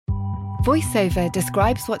VoiceOver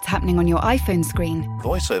describes what's happening on your iPhone screen.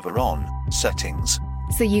 VoiceOver on, settings.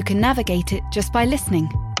 So you can navigate it just by listening.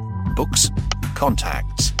 Books,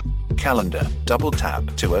 contacts, calendar, double tap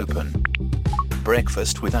to open.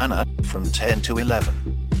 Breakfast with Anna from 10 to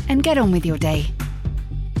 11. And get on with your day.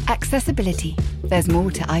 Accessibility. There's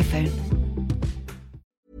more to iPhone.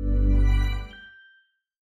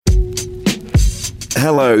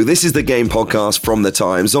 Hello, this is the Game Podcast from The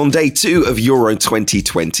Times on day 2 of Euro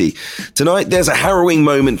 2020. Tonight, there's a harrowing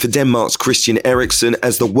moment for Denmark's Christian Eriksen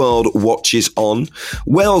as the world watches on.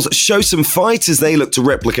 Wales show some fight as they look to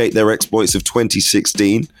replicate their exploits of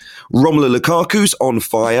 2016. Romelu Lukaku's on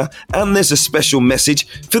fire, and there's a special message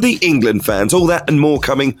for the England fans. All that and more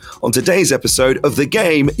coming on today's episode of The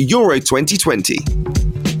Game Euro 2020.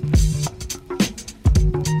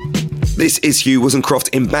 This is Hugh Woozencroft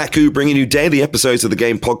in Baku, bringing you daily episodes of the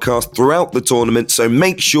Game Podcast throughout the tournament. So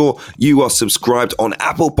make sure you are subscribed on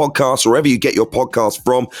Apple Podcasts, wherever you get your podcast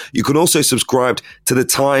from. You can also subscribe to the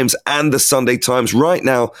Times and the Sunday Times right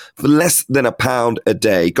now for less than £1 a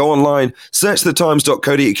day. Go online, search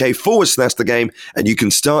thetimes.co.uk/the game, and you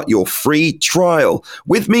can start your free trial.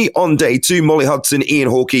 With me on day 2, Molly Hudson, Ian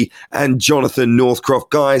Hawkey, and Jonathan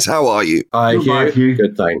Northcroft. Guys, how are you? Hi, Hugh.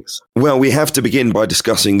 Good, thanks. Well, we have to begin by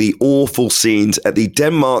discussing the awful scenes at the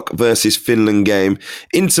Denmark versus Finland game.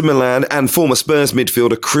 Inter Milan and former Spurs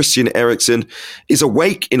midfielder Christian Eriksen is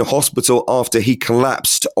awake in a hospital after he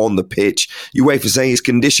collapsed on the pitch. UEFA say his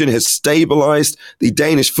condition has stabilised. The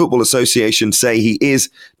Danish Football Association say he is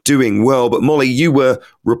doing well. But Molly, you were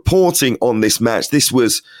reporting on this match. It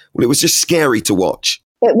was just scary to watch.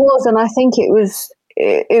 It was, and I think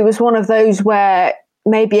it was one of those where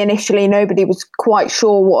maybe initially nobody was quite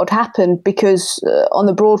sure what had happened, because on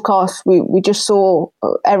the broadcast we just saw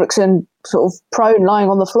Eriksen sort of prone, lying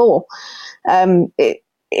on the floor.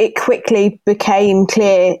 It quickly became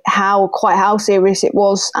clear how serious it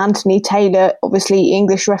was. Anthony Taylor, obviously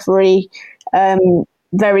English referee,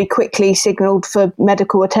 very quickly signalled for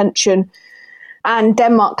medical attention, and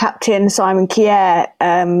Denmark captain Simon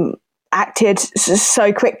Kjær acted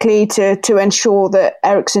so quickly to ensure that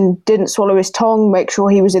Eriksen didn't swallow his tongue, make sure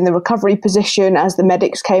he was in the recovery position as the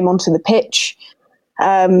medics came onto the pitch.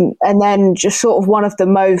 And then just sort of one of the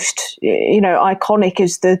most, iconic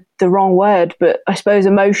is the wrong word, but I suppose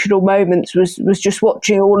emotional moments was just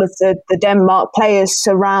watching all of the Denmark players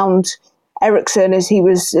surround Eriksen as he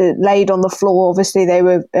was laid on the floor. Obviously, they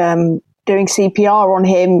were doing CPR on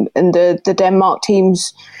him, and the Denmark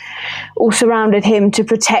teams all surrounded him to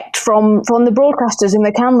protect from the broadcasters and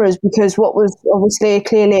the cameras, because what was obviously a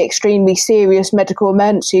clearly extremely serious medical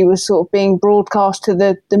emergency was sort of being broadcast to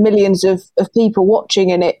the millions of people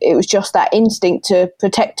watching, and it was just that instinct to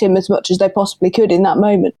protect him as much as they possibly could in that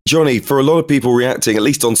moment. Johnny, for a lot of people reacting, at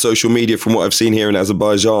least on social media from what I've seen here in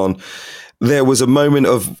Azerbaijan, there was a moment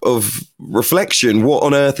of reflection. What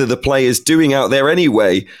on earth are the players doing out there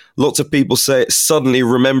anyway? Lots of people say suddenly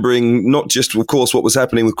remembering not just, of course, what was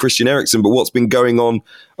happening with Christian Eriksen, but what's been going on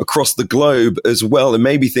across the globe as well, and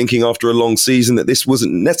maybe thinking after a long season that this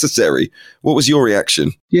wasn't necessary. What was your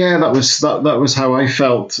reaction? Yeah, that was how I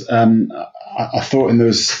felt. I thought in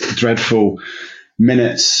those dreadful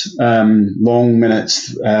minutes, long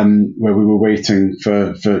minutes, where we were waiting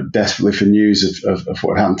desperately for news of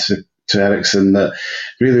what happened to Eriksen, that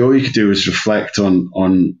really all you could do was reflect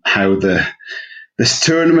on how this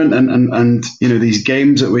tournament and these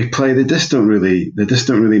games that we play, they just don't really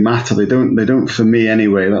matter. They don't for me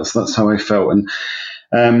anyway. That's how I felt.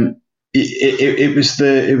 And it was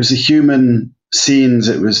the human scenes.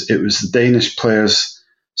 It was the Danish players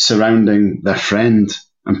surrounding their friend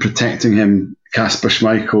and protecting him, Kasper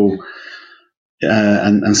Schmeichel,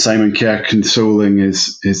 and Simon Kjær consoling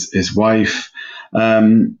his wife.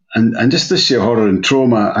 And just the sheer horror and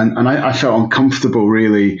trauma, and I felt uncomfortable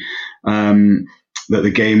really that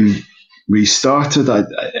the game restarted. Maybe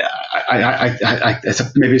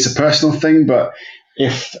it's a personal thing, but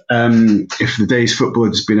if the day's football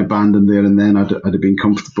had just been abandoned there and then, I'd have been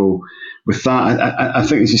comfortable with that. I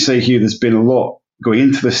think, as you say, Hugh, there's been a lot going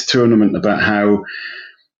into this tournament about how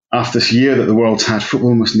after this year that the world's had, football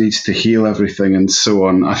almost needs to heal everything and so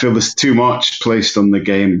on. I feel there's too much placed on the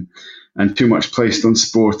game and too much placed on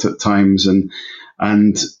sport at times, and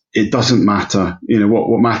it doesn't matter.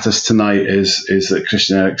 What matters tonight is that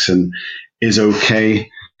Christian Eriksen is okay.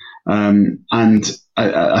 And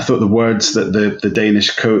I thought the words that the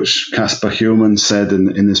Danish coach Kasper Hjulmand said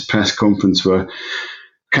in this press conference were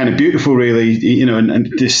kind of beautiful, really.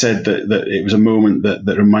 And just said that it was a moment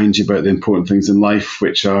that reminds you about the important things in life,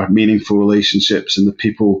 which are meaningful relationships and the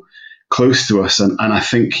people close to us. And I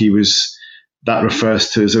think that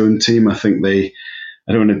refers to his own team. I think they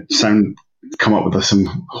I don't want to come up with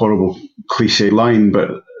some horrible cliche line,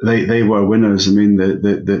 but they were winners. I mean,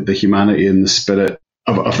 the humanity and the spirit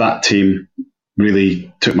of that team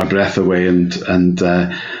really took my breath away, and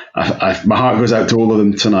my heart goes out to all of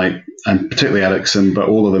them tonight, and particularly Eriksen, but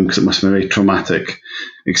all of them, because it must have been a very traumatic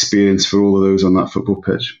experience for all of those on that football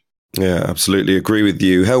pitch. Yeah, absolutely agree with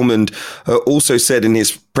you. Helmand also said in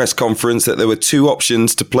his press conference that there were two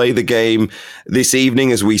options to play the game this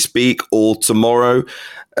evening as we speak, or tomorrow,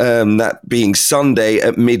 that being Sunday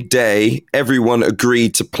at midday. Everyone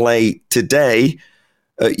agreed to play today.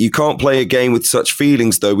 You can't play a game with such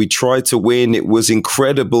feelings, though. We tried to win. It was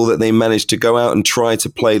incredible that they managed to go out and try to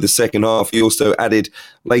play the second half. He also added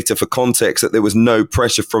later, for context, that there was no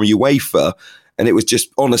pressure from UEFA, and it was just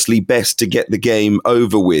honestly best to get the game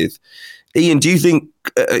over with. Ian, do you think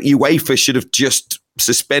UEFA should have just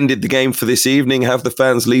suspended the game for this evening, have the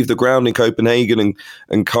fans leave the ground in Copenhagen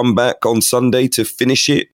and come back on Sunday to finish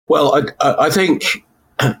it? Well, I think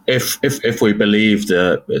if we believe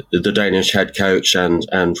the Danish head coach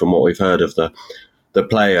and from what we've heard of the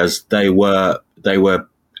players, they were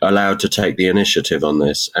allowed to take the initiative on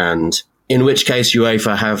this, and in which case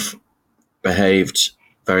UEFA have behaved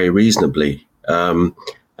very reasonably. And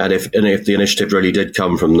if the initiative really did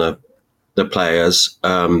come from the players,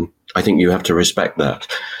 I think you have to respect that.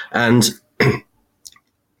 And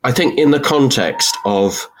I think in the context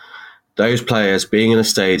of those players being in a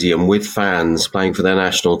stadium with fans playing for their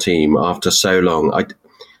national team after so long,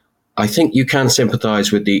 I think you can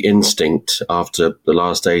sympathise with the instinct after the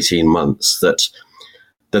last 18 months that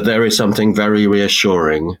there is something very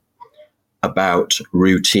reassuring about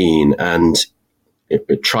routine, and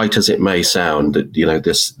trite as it may sound, that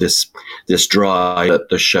this drive that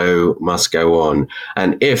the show must go on.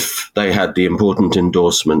 And if they had the important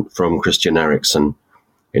endorsement from Christian Eriksen,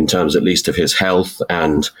 in terms at least of his health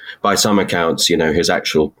and by some accounts, his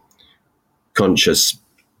actual conscious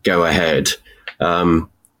go ahead, then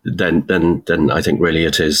I think really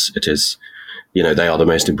it is, they are the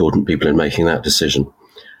most important people in making that decision.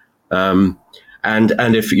 And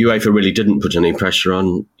if UEFA really didn't put any pressure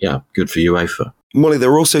on, good for UEFA. Molly,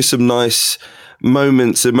 there were also some nice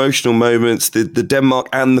moments, emotional moments, the Denmark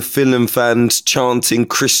and the Finland fans chanting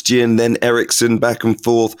Christian, then Eriksen back and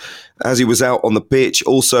forth as he was out on the pitch.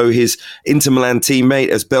 Also his Inter Milan teammate,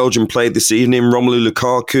 as Belgium played this evening, Romelu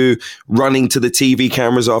Lukaku, running to the TV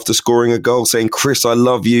cameras after scoring a goal saying, "Chris, I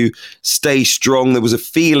love you, stay strong." There was a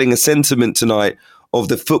feeling, a sentiment tonight of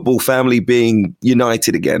the football family being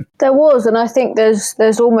united again. There was, and I think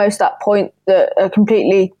there's almost that point that I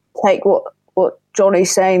completely take what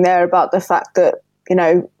Johnny's saying there about the fact that,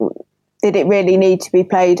 did it really need to be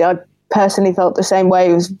played? I personally felt the same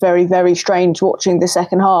way. It was very, very strange watching the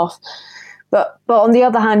second half. But on the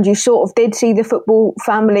other hand, you sort of did see the football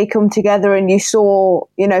family come together, and you saw,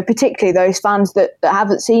 particularly those fans that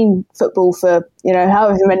haven't seen football for,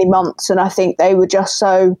 however many months. And I think they were just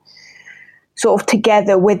so sort of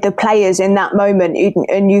together with the players in that moment,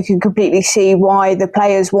 and you can completely see why the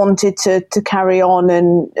players wanted to carry on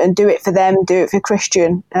and do it for them, do it for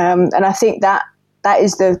Christian. And I think that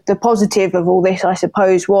is the positive of all this, I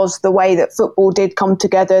suppose, was the way that football did come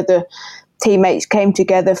together. The teammates came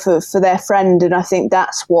together for their friend, and I think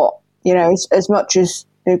that's what, as much as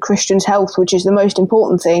Christian's health, which is the most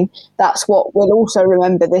important thing, that's what we'll also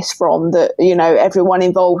remember this from, that, everyone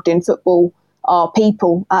involved in football are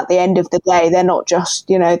people at the end of the day. They're not just,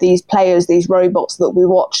 these players, these robots that we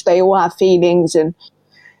watch. They all have feelings, and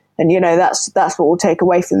that's what we'll take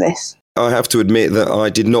away from this. I have to admit that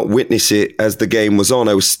I did not witness it as the game was on.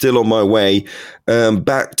 I was still on my way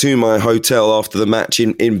back to my hotel after the match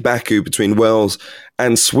in Baku between Wales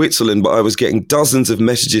and Switzerland, but I was getting dozens of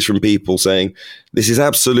messages from people saying, "This is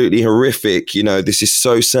absolutely horrific. This is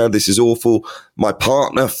so sad. This is awful." My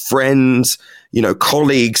partner, friends,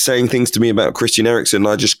 colleagues saying things to me about Christian Eriksen.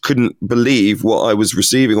 I just couldn't believe what I was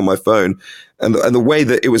receiving on my phone. And the way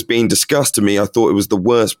that it was being discussed to me, I thought it was the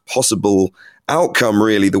worst possible outcome,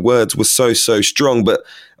 really. The words were so strong. But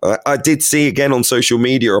I did see again on social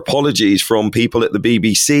media apologies from people at the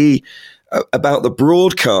BBC about the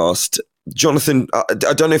broadcast. Jonathan, I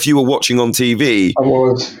don't know if you were watching on TV. I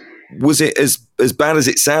was. Was it as bad as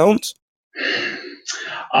it sounds?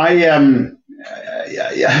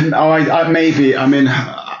 Maybe. I mean,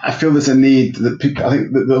 I feel there's a need that people. I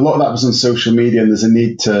think that a lot of that was on social media, and there's a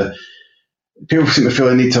need to. People seem to feel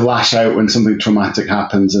a need to lash out when something traumatic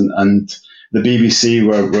happens, and the BBC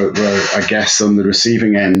were I guess on the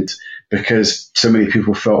receiving end because so many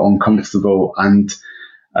people felt uncomfortable, and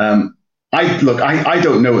I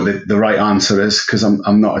don't know what the right answer is because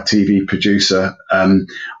I'm not a TV producer.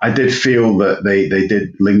 I did feel that they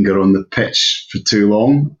did linger on the pitch for too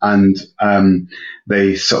long, and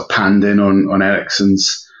they sort of panned in on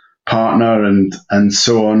Eriksen's partner and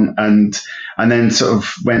so on, and then sort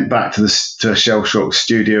of went back to a shell shock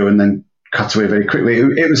studio and then cut away very quickly.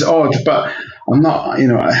 It was odd, but I'm not.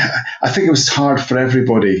 I think it was hard for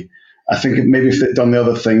everybody. I think maybe if they'd done the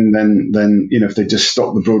other thing, then if they just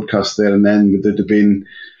stopped the broadcast there and then there'd have been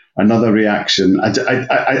another reaction.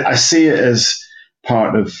 I see it as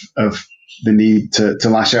part of the need to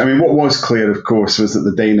lash out. I mean, what was clear, of course, was that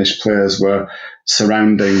the Danish players were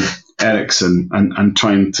surrounding Eriksen and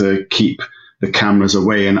trying to keep the cameras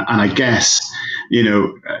away. And I guess,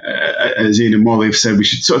 as Ian and Molly have said, we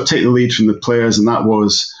should sort of take the lead from the players, and that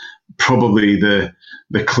was probably the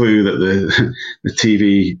clue that the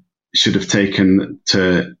TV should have taken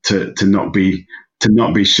to not be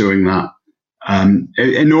showing that.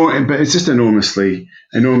 But it's just enormously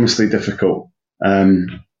difficult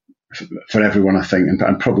for everyone, I think,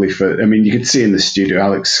 and probably you could see in the studio,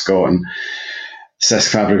 Alex Scott and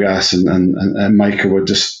Cesc Fabregas and Micah were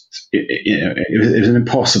just, it was an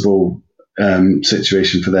impossible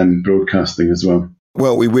situation for them broadcasting as well.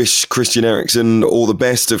 Well, we wish Christian Eriksen all the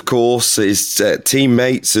best, of course, his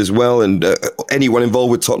teammates as well, and anyone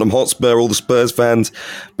involved with Tottenham Hotspur, all the Spurs fans,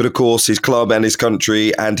 but of course his club and his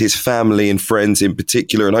country and his family and friends in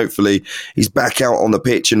particular, and hopefully he's back out on the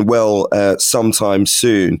pitch and well sometime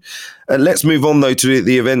soon. Let's move on, though, to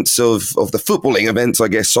the events of the footballing events, I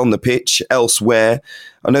guess, on the pitch elsewhere.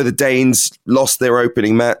 I know the Danes lost their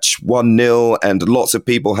opening match 1-0, and lots of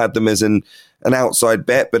people had them as an outside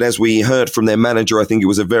bet. But as we heard from their manager, I think it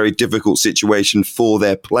was a very difficult situation for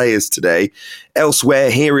their players today.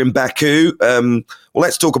 Elsewhere, here in Baku, well,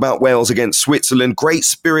 let's talk about Wales against Switzerland. Great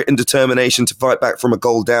spirit and determination to fight back from a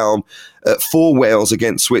goal down for Wales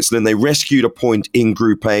against Switzerland. They rescued a point in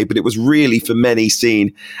Group A, but it was really, for many,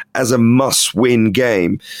 seen as a must-win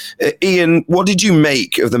game. Ian, what did you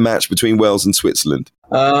make of the match between Wales and Switzerland?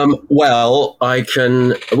 Well,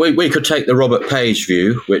 we could take the Robert Page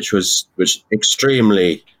view, which was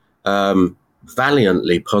extremely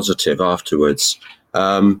valiantly positive afterwards.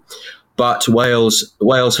 But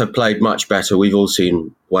Wales have played much better. We've all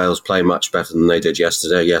seen Wales play much better than they did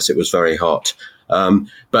yesterday. Yes, it was very hot.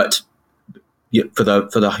 But for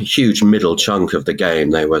the huge middle chunk of the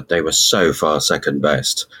game, they were so far second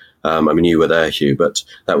best. You were there, Hugh, but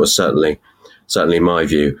that was certainly my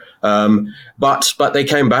view. But they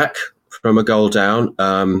came back from a goal down.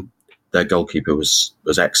 Their goalkeeper was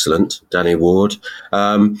excellent, Danny Ward.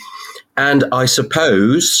 And I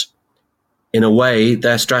suppose, in a way,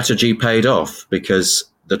 their strategy paid off because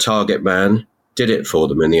the target man did it for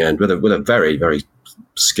them in the end with a very, very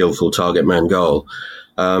skillful target man goal.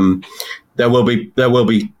 There will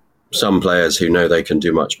be some players who know they can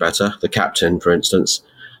do much better. The captain, for instance.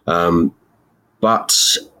 But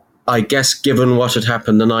I guess given what had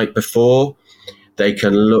happened the night before, they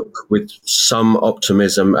can look with some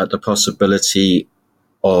optimism at the possibility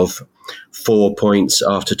of 4 points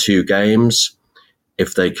after 2 games.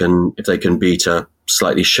 If they can beat a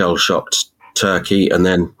slightly shell-shocked Turkey, and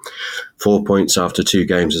then 4 points after 2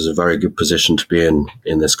 games is a very good position to be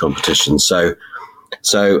in this competition. So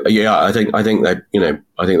yeah, I think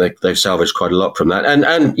they've salvaged quite a lot from that,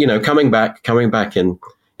 and coming back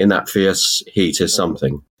in that fierce heat is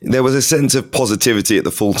something. There was a sense of positivity at the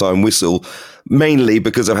full-time whistle, mainly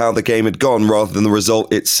because of how the game had gone rather than the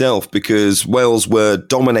result itself, because Wales were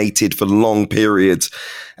dominated for long periods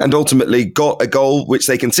and ultimately got a goal which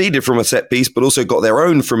they conceded from a set piece, but also got their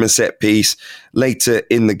own from a set piece later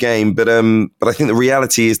in the game. But I think the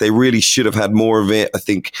reality is they really should have had more of it. I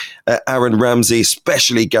think Aaron Ramsey,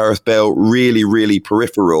 especially Gareth Bale, really, really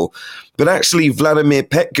peripheral. But actually, Vladimir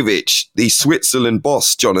Petkovic, the Switzerland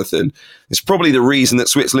boss, Jonathan, is probably the reason that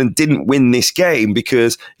Switzerland didn't win this game,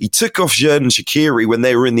 because he took off Xherdan Shaqiri when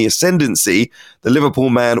they were in the ascendancy. The Liverpool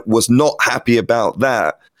man was not happy about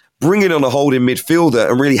that, bringing on a holding midfielder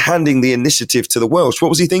and really handing the initiative to the Welsh. What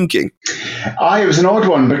was he thinking? It was an odd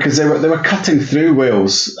one because they were cutting through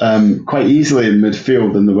Wales quite easily in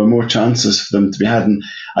midfield, and there were more chances for them to be had. And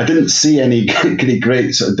I didn't see any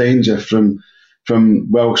great sort of danger from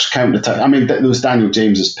Welsh counter-attack. I mean, there was Daniel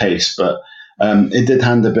James's pace, but it did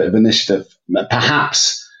hand a bit of initiative.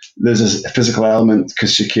 Perhaps there's a physical element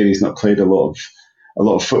because Shaqiri's not played a lot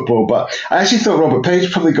of football. But I actually thought Robert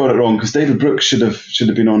Page probably got it wrong because David Brooks should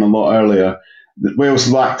have been on a lot earlier.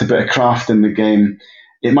 Wales lacked a bit of craft in the game.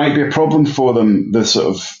 It might be a problem for them, the sort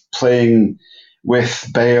of playing with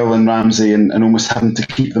Bale and Ramsey and almost having to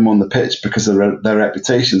keep them on the pitch because of their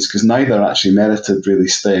reputations, because neither actually merited really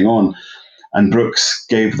staying on. and Brooks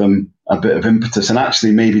gave them a bit of impetus. And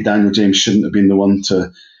actually, maybe Daniel James shouldn't have been the one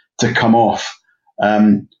to come off.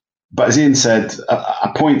 But as Ian said,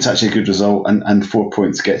 a point's actually a good result, and 4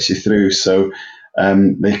 points gets you through. So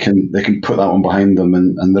they can put that one behind them,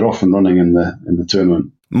 and they're off and running in the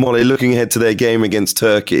tournament. Molly, looking ahead to their game against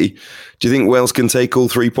Turkey, do you think Wales can take all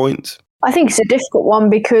 3 points? I think it's a difficult one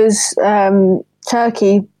because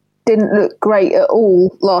Turkey didn't look great at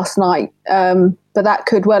all last night, but that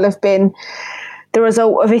could well have been the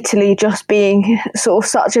result of Italy just being sort of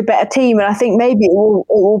such a better team. And I think maybe it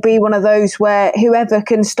will be one of those where whoever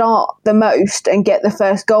can start the most and get the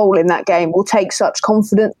first goal in that game will take such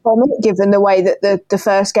confidence from it, given the way that the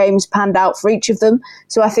first game's panned out for each of them.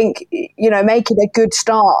 So I think, making a good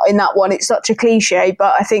start in that one, it's such a cliche,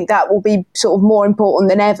 but I think that will be sort of more important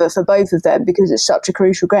than ever for both of them because it's such a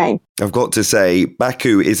crucial game. I've got to say,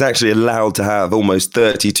 Baku is actually allowed to have almost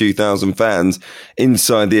 32,000 fans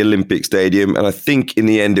inside the Olympic Stadium. And I think in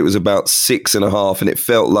the end it was about 6.5, and it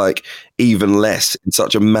felt like even less in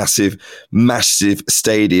such a massive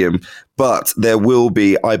stadium. But there will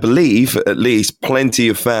be, I believe, at least plenty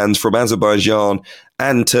of fans from Azerbaijan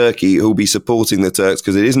and Turkey who will be supporting the Turks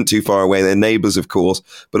because it isn't too far away. They're neighbours, of course,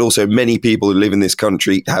 but also many people who live in this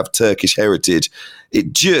country have Turkish heritage.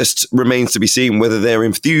 It just remains to be seen whether they're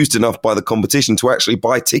enthused enough by the competition to actually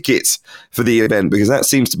buy tickets for the event, because that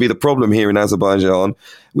seems to be the problem here in Azerbaijan.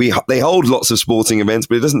 They hold lots of sporting events,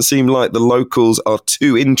 but it doesn't seem like the locals are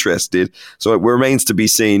too interested. So it remains to be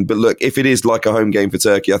seen. But look, if it is like a home game for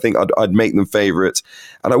Turkey, I think I'd make them favourites.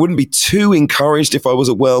 And I wouldn't be too encouraged if I was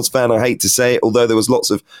a Wales fan, I hate to say it, although there was lots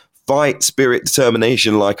of fight, spirit,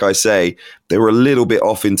 determination, like I say. They were a little bit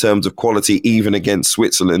off in terms of quality, even against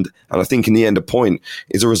Switzerland. And I think in the end, a point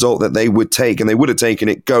is a result that they would take, and they would have taken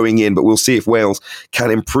it going in. But we'll see if Wales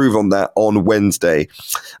can improve on that on Wednesday.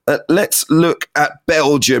 Let's look at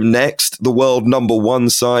Belgium next, the world number 1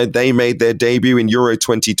 side. They made their debut in Euro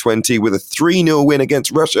 2020 with a 3-0 win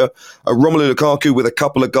against Russia. Romelu Lukaku with a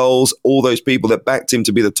couple of goals. All those people that backed him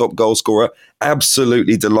to be the top goal scorer,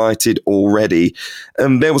 absolutely delighted already.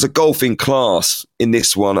 There was a golfing class in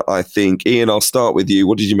this one, I think. Ian, I'll start with you.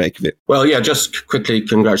 What did you make of it? Well, yeah, just quickly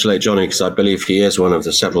congratulate Johnny, because I believe he is one of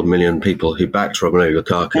the several million people who backed Romelu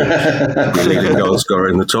Lukaku to be leading goal scorer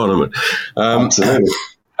in the tournament. Absolutely.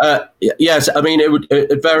 Yes, I mean,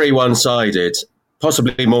 it very one-sided,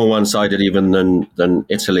 possibly more one-sided even than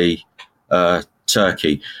Italy,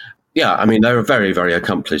 Turkey. Yeah, I mean, they're a very, very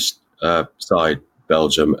accomplished side,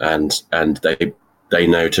 Belgium, and they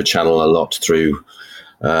know to channel a lot through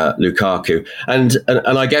Lukaku. And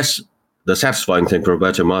I guess the satisfying thing for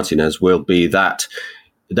Roberto Martinez will be that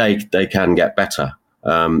they can get better.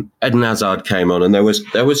 Eden Hazard came on, and there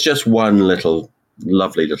was just one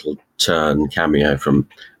lovely little turn cameo from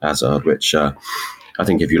Hazard, which I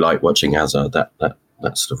think if you like watching Hazard, that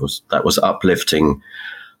sort of was uplifting,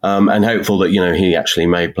 and hopeful that he actually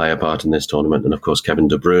may play a part in this tournament. And of course, Kevin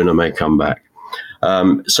De Bruyne may come back.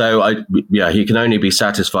 He can only be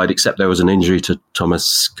satisfied, except there was an injury to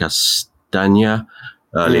Thomas Castagna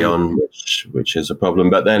early on, which is a problem.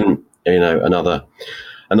 But then, another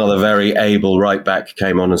very able right back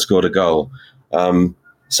came on and scored a goal.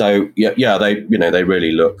 They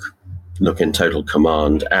really look in total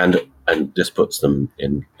command, and this puts them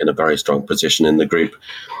in a very strong position in the group.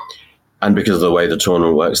 And because of the way the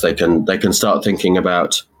tournament works, they can start thinking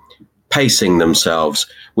about pacing themselves,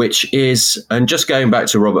 which is, and just going back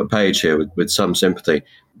to Robert Page here with some sympathy,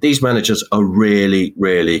 these managers are really,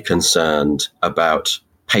 really concerned about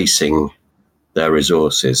pacing their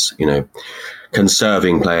resources,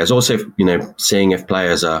 conserving players, also, seeing if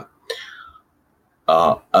players are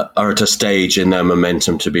at a stage in their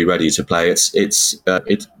momentum to be ready to play. It's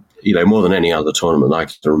more than any other tournament I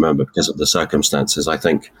can remember because of the circumstances. I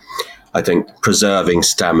think preserving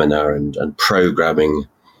stamina and programming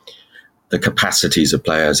the capacities of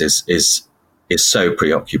players is so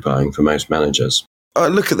preoccupying for most managers. I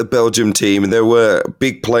look at the Belgium team, and there were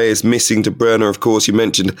big players missing. De Bruyne, of course, you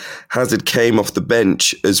mentioned Hazard came off the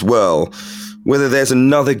bench as well. Whether there's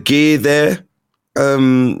another gear there,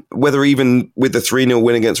 whether even with the 3-0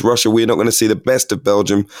 win against Russia, we're not going to see the best of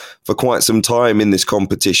Belgium for quite some time in this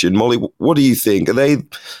competition. Molly, what do you think? Are they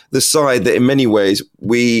the side that in many ways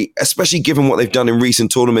especially given what they've done in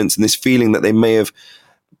recent tournaments and this feeling that they may have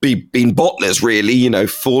been bottlers, really,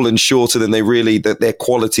 fallen shorter than that their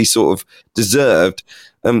quality sort of deserved.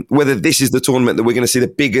 Whether this is the tournament that we're going to see the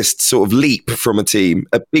biggest sort of leap from a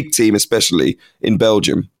big team, especially in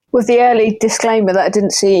Belgium. With the early disclaimer that I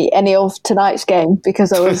didn't see any of tonight's game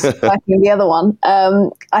because I was working the other one,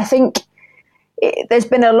 I think there's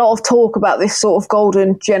been a lot of talk about this sort of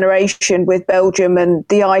golden generation with Belgium, and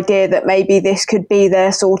the idea that maybe this could be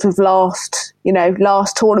their sort of last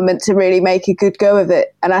tournament to really make a good go of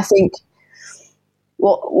it. And I think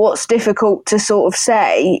what's difficult to sort of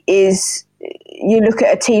say is you look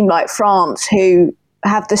at a team like France who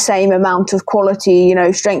have the same amount of quality,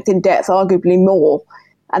 strength in depth, arguably more,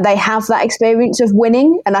 and they have that experience of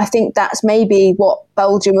winning. And I think that's maybe what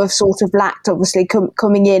Belgium have sort of lacked, obviously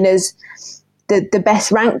coming in as the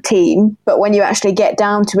best ranked team. But when you actually get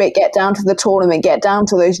down to it, get down to the tournament, get down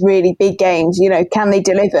to those really big games, can they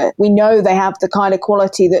deliver? We know they have the kind of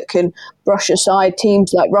quality that can brush aside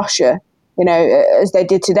teams like Russia, as they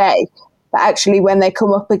did today. But actually, when they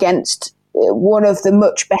come up against one of the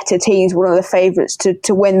much better teams, one of the favourites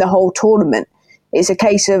to win the whole tournament, it's a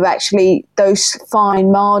case of actually those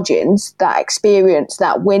fine margins, that experience,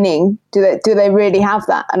 that winning. Do they really have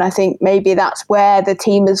that? And I think maybe that's where the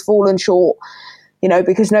team has fallen short.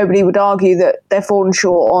 Because nobody would argue that they're fallen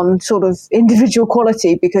short on sort of individual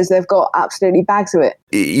quality, because they've got absolutely bags of it.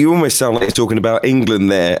 You almost sound like you're talking about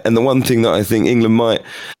England there. And the one thing that I think England might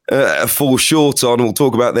fall short on, and we'll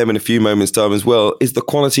talk about them in a few moments' time as well, is the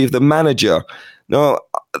quality of the manager. Now,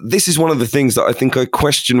 this is one of the things that I think I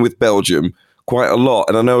question with Belgium quite a lot.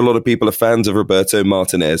 And I know a lot of people are fans of Roberto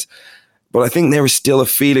Martinez, but I think there is still a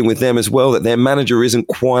feeling with them as well that their manager isn't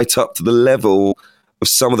quite up to the level of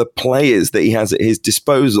some of the players that he has at his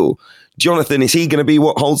disposal. Jonathan, is he going to be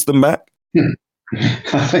what holds them back?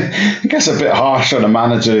 I guess a bit harsh on a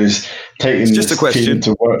manager who's taking this team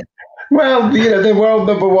to work. Well, they're world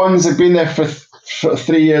number ones. They've been there for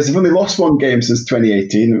 3 years. They've only lost one game since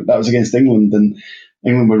 2018. That was against England, and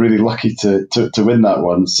England were really lucky to win that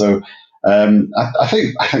one. So I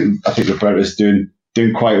think Roberto's doing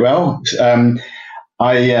quite well.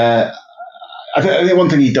 I think one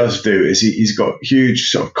thing he does do is he's got huge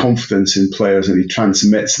sort of confidence in players, and he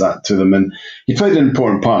transmits that to them. And he played an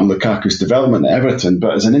important part in Lukaku's development at Everton,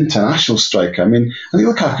 but as an international striker, I think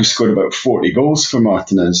Lukaku scored about 40 goals for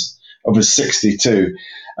Martinez of his 62.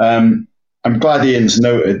 I'm glad Ian's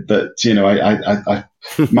noted that, I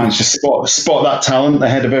managed to spot that talent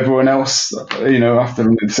ahead of everyone else, after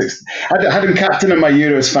the 60. I had him captain in my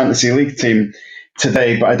Euros Fantasy League team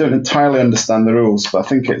today, but I don't entirely understand the rules. But I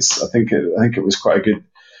think it was quite a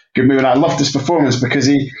good move, and I loved his performance because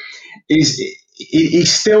he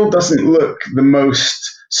still doesn't look the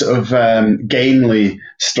most sort of gamely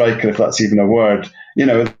striker, if that's even a word.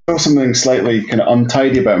 There's still something slightly kind of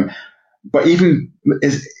untidy about him, but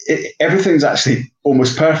everything's actually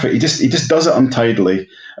almost perfect. He just does it untidily.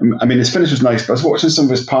 His finish was nice, but I was watching some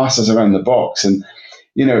of his passes around the box, and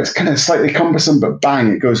it's kind of slightly cumbersome, but bang,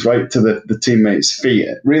 it goes right to the teammates' feet.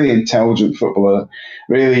 Really intelligent footballer,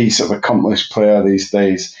 really sort of accomplished player these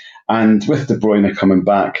days. And with De Bruyne coming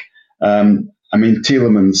back,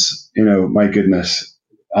 Tielemans, my goodness,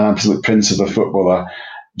 an absolute prince of a footballer,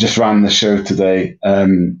 just ran the show today.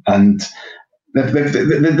 And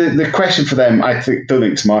the question for them, don't think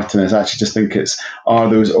it's Martinez. I actually just think are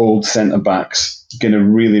those old centre-backs going to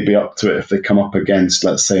really be up to it if they come up against,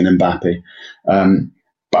 let's say, an Mbappe?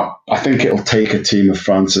 But I think it'll take a team of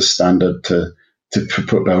France's standard to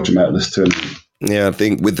put Belgium out of this tournament. Yeah, I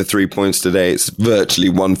think with the 3 points today, it's virtually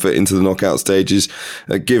 1 foot into the knockout stages.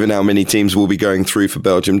 Given how many teams will be going through for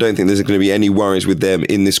Belgium, don't think there's going to be any worries with them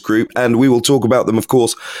in this group. And we will talk about them, of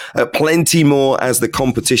course, plenty more as the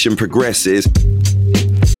competition progresses.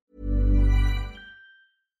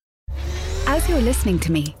 As you're listening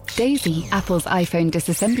to me, Daisy, Apple's iPhone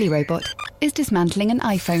disassembly robot, is dismantling an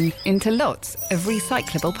iPhone into lots of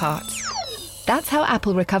recyclable parts. That's how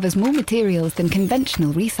Apple recovers more materials than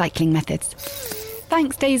conventional recycling methods.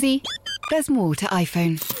 Thanks, Daisy. There's more to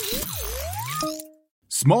iPhone.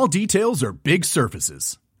 Small details are big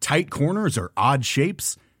surfaces. Tight corners are odd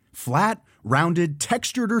shapes. Flat, rounded,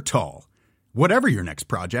 textured, or tall. Whatever your next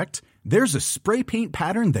project, there's a spray paint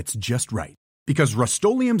pattern that's just right. Because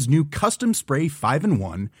Rust-Oleum's new Custom Spray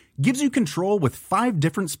 5-in-1 gives you control with 5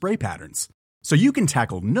 different spray patterns. So you can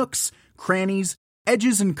tackle nooks, crannies,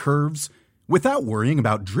 edges, and curves without worrying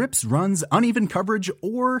about drips, runs, uneven coverage,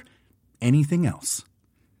 or anything else.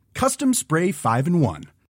 Custom Spray 5-in-1.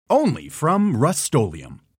 Only from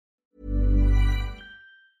Rust-Oleum.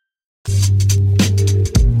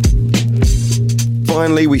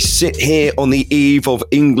 Finally, we sit here on the eve of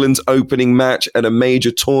England's opening match at a major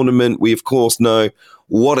tournament. We, of course, know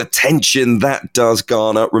what attention that does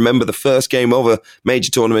garner. Remember, the first game of a major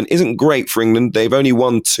tournament isn't great for England. They've only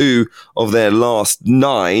won 2 of their last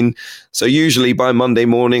 9. So usually by Monday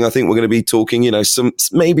morning, I think we're going to be talking,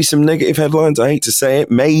 maybe some negative headlines. I hate to say it.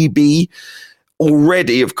 Maybe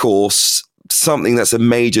already, of course, something that's a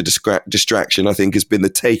major distraction, I think, has been the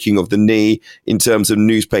taking of the knee in terms of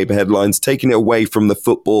newspaper headlines, taking it away from the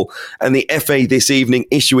football. And the FA this evening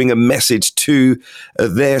issuing a message to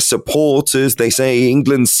their supporters. They say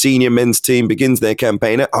England's senior men's team begins their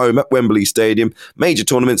campaign at home at Wembley Stadium. Major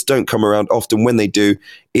tournaments don't come around often. When they do,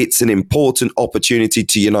 it's an important opportunity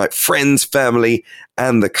to unite friends, family,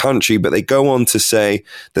 and the country. But they go on to say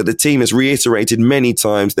that the team has reiterated many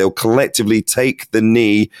times they'll collectively take the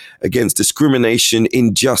knee against discrimination,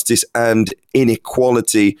 injustice, and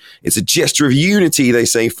inequality. It's a gesture of unity, they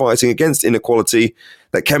say, fighting against inequality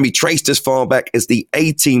that can be traced as far back as the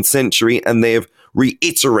 18th century. And they have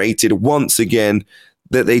reiterated once again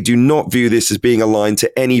that they do not view this as being aligned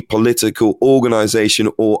to any political organization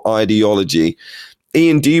or ideology.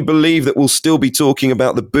 Ian, do you believe that we'll still be talking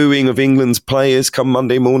about the booing of England's players come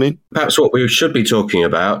Monday morning? Perhaps what we should be talking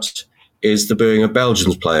about is the booing of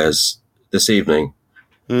Belgium's players this evening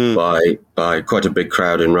by quite a big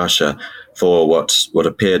crowd in Russia for what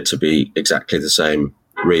appeared to be exactly the same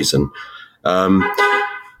reason.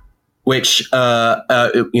 Which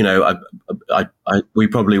we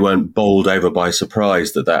probably weren't bowled over by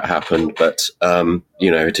surprise that happened, but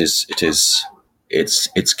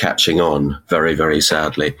it's catching on very, very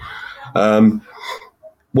sadly.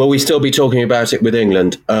 Will we still be talking about it with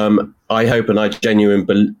England? I hope and I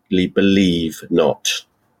genuinely believe not.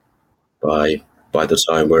 By the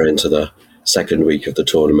time we're into the second week of the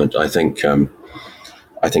tournament, I think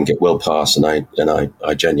it will pass, and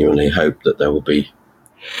I genuinely hope that there will be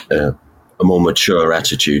a more mature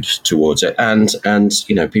attitude towards it, and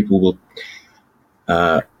people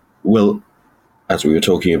will, as we were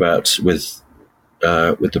talking about with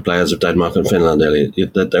the players of Denmark and Finland earlier,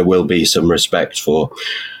 that there will be some respect for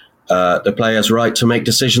the players' right to make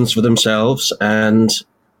decisions for themselves and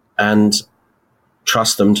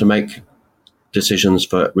trust them to make decisions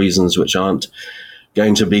for reasons which aren't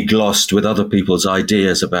going to be glossed with other people's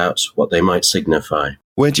ideas about what they might signify.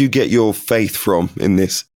 Where do you get your faith from in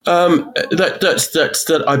this?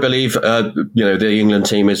 That I believe, the England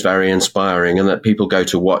team is very inspiring, and that people go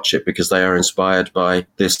to watch it because they are inspired by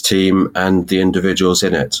this team and the individuals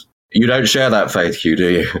in it. You don't share that faith, Hugh, do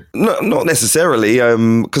you? No, not necessarily,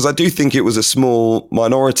 because I do think it was a small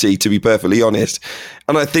minority, to be perfectly honest.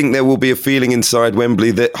 And I think there will be a feeling inside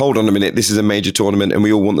Wembley that, hold on a minute, this is a major tournament and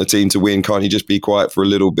we all want the team to win. Can't you just be quiet for a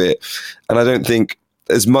little bit? And I don't think,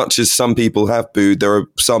 as much as some people have booed, there are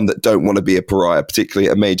some that don't want to be a pariah, particularly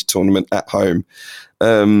at a major tournament at home.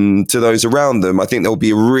 To those around them, I think there will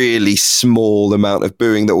be a really small amount of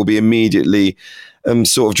booing that will be immediately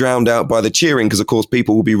sort of drowned out by the cheering, because of course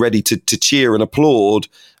people will be ready to cheer and applaud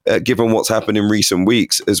given what's happened in recent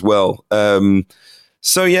weeks as well.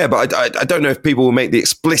 But I don't know if people will make the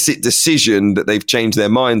explicit decision that they've changed their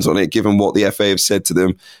minds on it, given what the FA have said to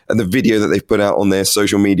them and the video that they've put out on their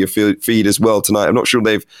social media feed as well tonight. I'm not sure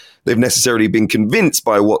they've necessarily been convinced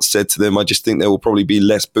by what's said to them. I just think there will probably be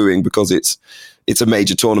less booing because it's a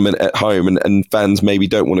major tournament at home, and fans maybe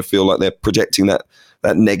don't want to feel like they're projecting that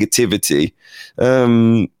negativity.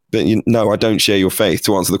 But no, I don't share your faith,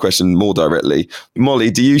 to answer the question more directly.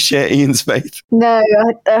 Molly, do you share Ian's faith? No,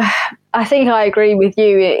 I think I agree with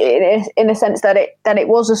you in a sense that it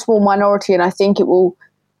was a small minority, and I think it will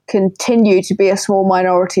continue to be a small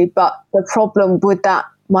minority. But the problem with that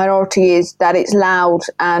minority is that it's loud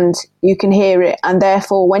and you can hear it, and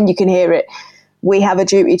therefore when you can hear it, we have a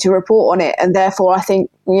duty to report on it, and therefore I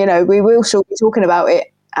think we will still be talking about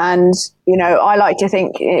it. And I like to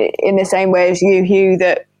think in the same way as you, Hugh,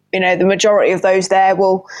 that the majority of those there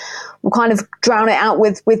will kind of drown it out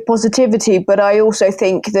with positivity. But I also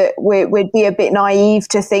think that we'd be a bit naive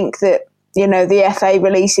to think that the FA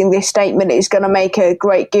releasing this statement is going to make a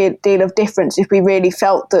great deal of difference if we really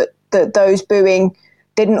felt that those booing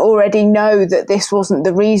didn't already know that this wasn't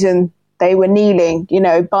the reason they were kneeling.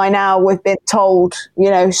 By now we've been told,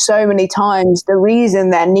 so many times the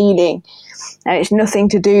reason they're kneeling, and it's nothing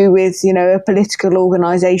to do with, a political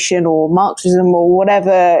organisation or Marxism or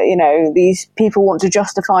whatever, these people want to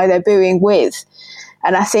justify their booing with.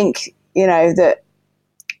 And I think, that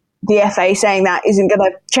the FA saying that isn't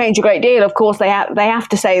going to change a great deal. Of course, they have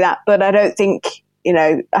to say that, but I don't think,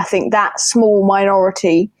 I think that small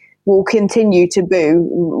minority will continue to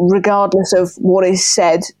boo regardless of what is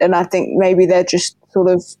said. And I think maybe they're just sort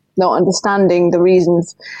of not understanding the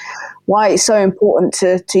reasons why it's so important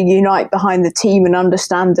to unite behind the team and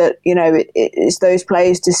understand that, it's those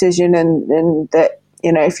players' decision, and that,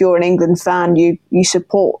 if you're an England fan, you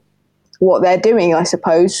support what they're doing, I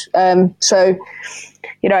suppose. So,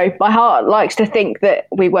 my heart likes to think that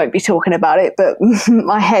we won't be talking about it, but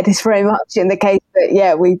my head is very much in the case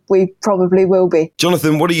that, we probably will be.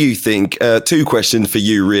 Jonathan, what do you think? 2 questions for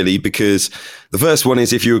you, really, because the first one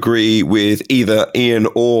is if you agree with either Ian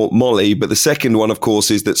or Molly, but the second one, of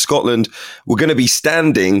course, is that Scotland were going to be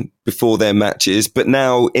standing before their matches, but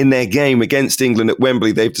now in their game against England at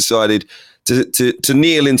Wembley, they've decided to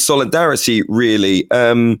kneel in solidarity, really.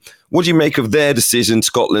 What do you make of their decision,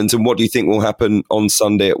 Scotland, and what do you think will happen on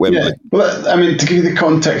Sunday at Wembley? Yeah. Well, I mean, to give you the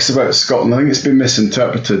context about Scotland, I think it's been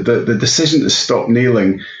misinterpreted. The decision to stop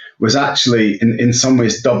kneeling was actually, in some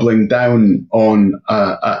ways, doubling down on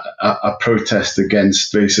a protest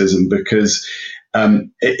against racism, because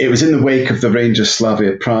it was in the wake of the Rangers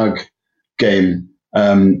Slavia Prague game,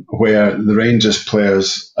 where the Rangers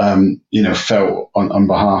players, felt on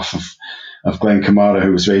behalf of Glenn Kamara,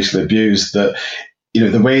 who was racially abused, that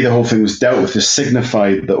the way the whole thing was dealt with is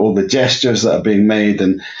signified that all the gestures that are being made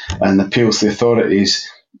and appeals to the authorities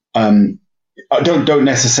don't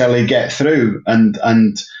necessarily get through, and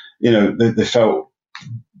they felt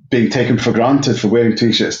being taken for granted for wearing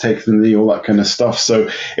T-shirts, taking the knee, all that kind of stuff. So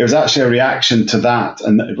it was actually a reaction to that,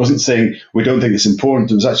 and it wasn't saying we don't think it's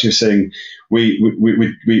important. It was actually saying we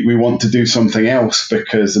want to do something else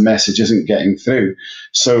because the message isn't getting through.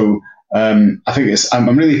 So I think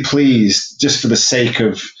I'm really pleased, just for the sake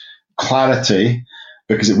of clarity,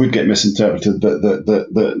 because it would get misinterpreted,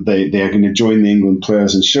 that they are going to join the England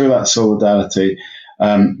players and show that solidarity.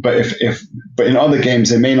 But in other games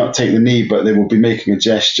they may not take the knee, but they will be making a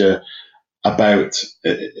gesture about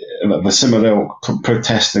the similar ilk,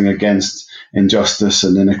 protesting against injustice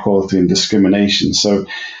and inequality and discrimination. So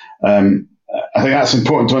I think that's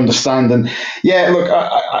important to understand. And look,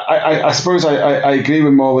 I suppose I agree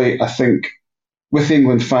with Molly. I think with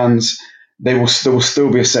England fans, there will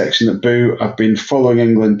still be a section that boo. I've been following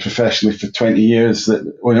England professionally for 20 years. That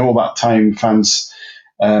in all that time, fans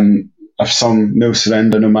have sung "No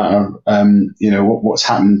Surrender," no matter what's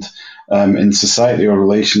happened in society or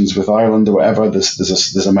relations with Ireland or whatever.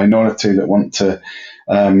 There's a minority that want to,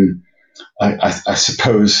 I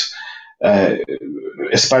suppose,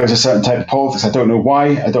 espouse a certain type of politics. I don't know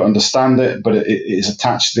why. I don't understand it, but it is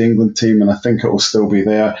attached to the England team, and I think it will still be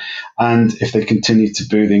there. And if they continue to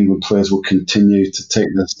boo, the England players will continue to take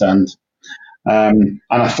their stand. And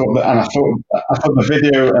I thought the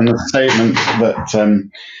video and the statement that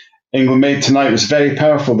England made tonight was very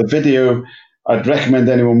powerful. The video, I'd recommend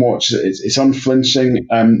anyone watch it. It's unflinching.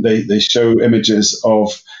 They show images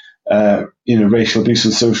of racial abuse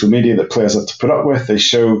on social media that players have to put up with. They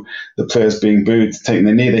show the players being booed, taking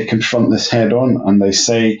the knee. They confront this head on, and they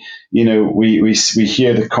say, we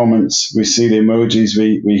hear the comments, we see the emojis,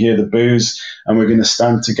 we hear the boos, and we're going to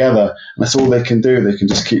stand together. And that's all they can do. They can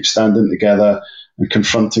just keep standing together and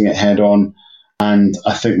confronting it head on. And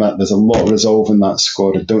I think that there's a lot of resolve in that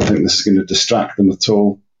squad. I don't think this is going to distract them at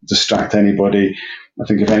all, distract anybody. I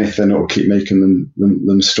think if anything, it will keep making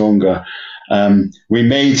them stronger. We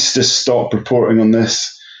may just stop reporting on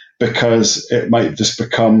this because it might just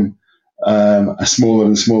become a smaller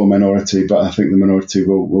and smaller minority, but I think the minority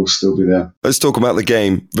will still be there. Let's talk about the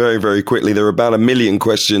game very, very quickly. There are about 1 million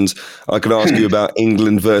questions I could ask you about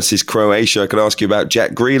England versus Croatia. I could ask you about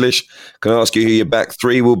Jack Grealish. I could ask you who your back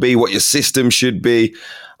three will be, what your system should be.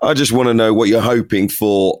 I just want to know what you're hoping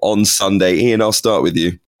for on Sunday. Ian, I'll start with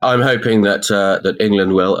you. I'm hoping that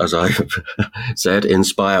England will, as I said,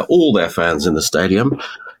 inspire all their fans in the stadium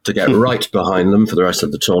to get right behind them for the rest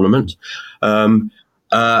of the tournament. But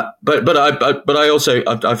I also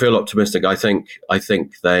feel optimistic. I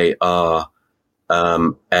think they are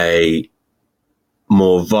a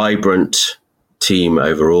more vibrant team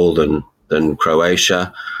overall than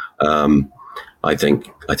Croatia. I think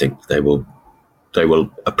they will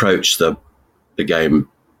approach the game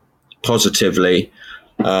positively.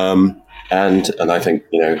 And I think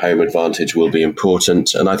home advantage will be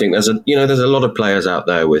important, and I think there's a lot of players out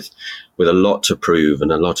there with a lot to prove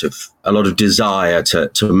and a lot of desire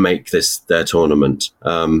to make this their tournament.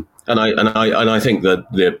 And I think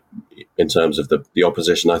that in terms of the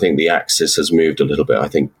opposition, I think the axis has moved a little bit. I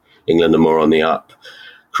think England are more on the up.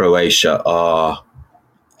 Croatia are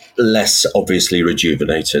less obviously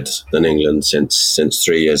rejuvenated than England since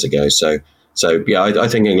 3 years ago. So I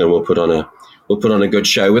think England will put on a good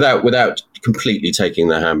show without completely taking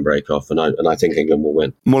their handbrake off, and I think England will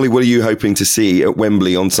win. Molly, what are you hoping to see at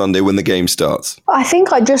Wembley on Sunday when the game starts? I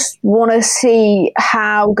think I just want to see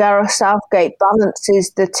how Gareth Southgate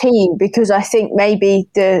balances the team, because I think maybe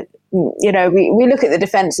the we look at the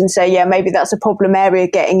defence and say, yeah, maybe that's a problem area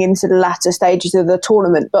getting into the latter stages of the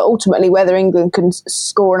tournament. But ultimately, whether England can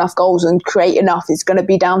score enough goals and create enough is going to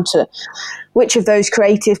be down to which of those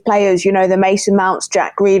creative players, the Mason Mounts,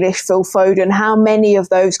 Jack Grealish, Phil Foden, how many of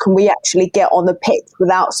those can we actually get on the pitch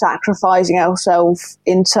without sacrificing ourselves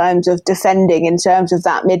in terms of defending, in terms of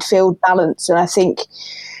that midfield balance? And I think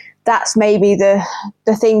that's maybe the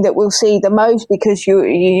thing that we'll see the most, because you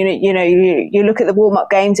look at the warm-up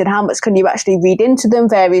games and how much can you actually read into them.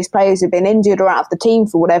 Various players have been injured or out of the team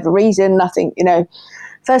for whatever reason. I think,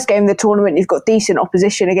 first game of the tournament, you've got decent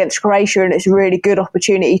opposition against Croatia, and it's a really good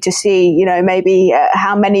opportunity to see, maybe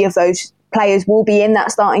how many of those players will be in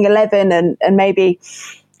that starting 11, and maybe,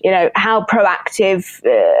 how proactive,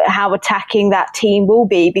 how attacking that team will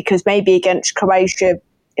be, because maybe against Croatia,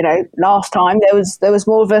 last time there was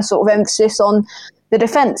more of a sort of emphasis on the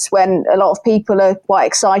defence, when a lot of people are quite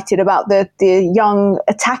excited about the young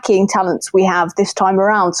attacking talents we have this time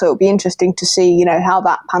around. So it'll be interesting to see, how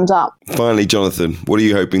that pans out. Finally, Jonathan, what are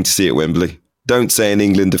you hoping to see at Wembley? Don't say an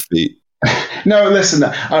England defeat. No, listen,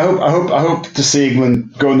 I hope to see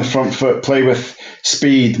England go on the front foot, play with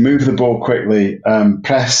speed, move the ball quickly,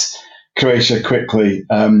 press Croatia quickly.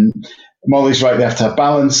 Molly's right, they have to have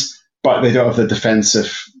balance, but they don't have the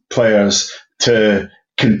defensive players to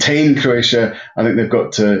contain Croatia. I think they've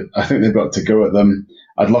got to go at them.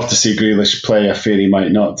 I'd love to see Grealish play. I fear he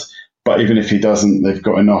might not, but even if he doesn't, they've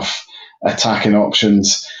got enough attacking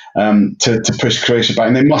options to push Croatia back,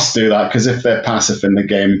 and they must do that, because if they're passive in the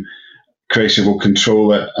game, Croatia will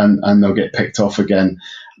control it and they'll get picked off again.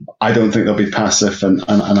 I don't think they'll be passive, and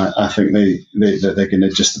I think they're going to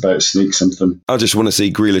just about sneak something. I just want to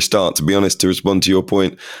see Grealish start, to be honest, to respond to your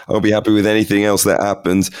point. I'll be happy with anything else that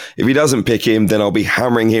happens. If he doesn't pick him, then I'll be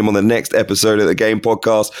hammering him on the next episode of the Game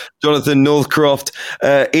Podcast. Jonathan Northcroft,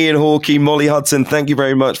 Ian Hawkey, Molly Hudson, thank you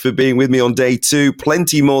very much for being with me on day 2.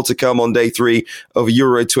 Plenty more to come on day 3 of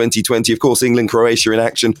Euro 2020. Of course, England, Croatia in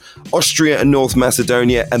action, Austria and North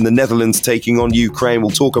Macedonia, and the Netherlands taking on Ukraine. We'll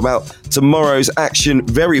talk about tomorrow's action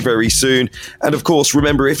very, very soon. And of course,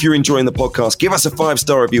 remember, if you're enjoying the podcast, give us a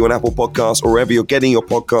 5-star review on Apple Podcasts or wherever you're getting your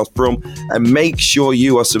podcast from, and make sure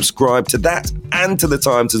you are subscribed to that and to the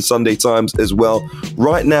Times and Sunday Times as well.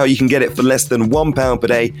 Right now, you can get it for less than £1 per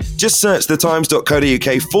day. Just search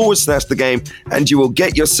thetimes.co.uk/the game and you will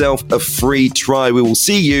get yourself a free try. We will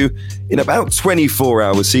see you in about 24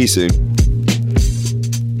 hours. See you soon.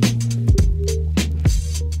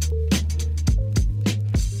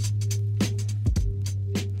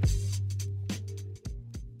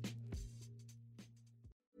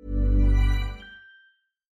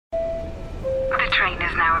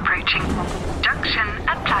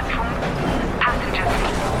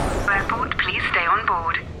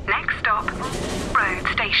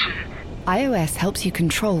 iOS helps you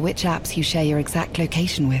control which apps you share your exact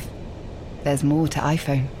location with. There's more to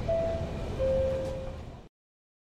iPhone.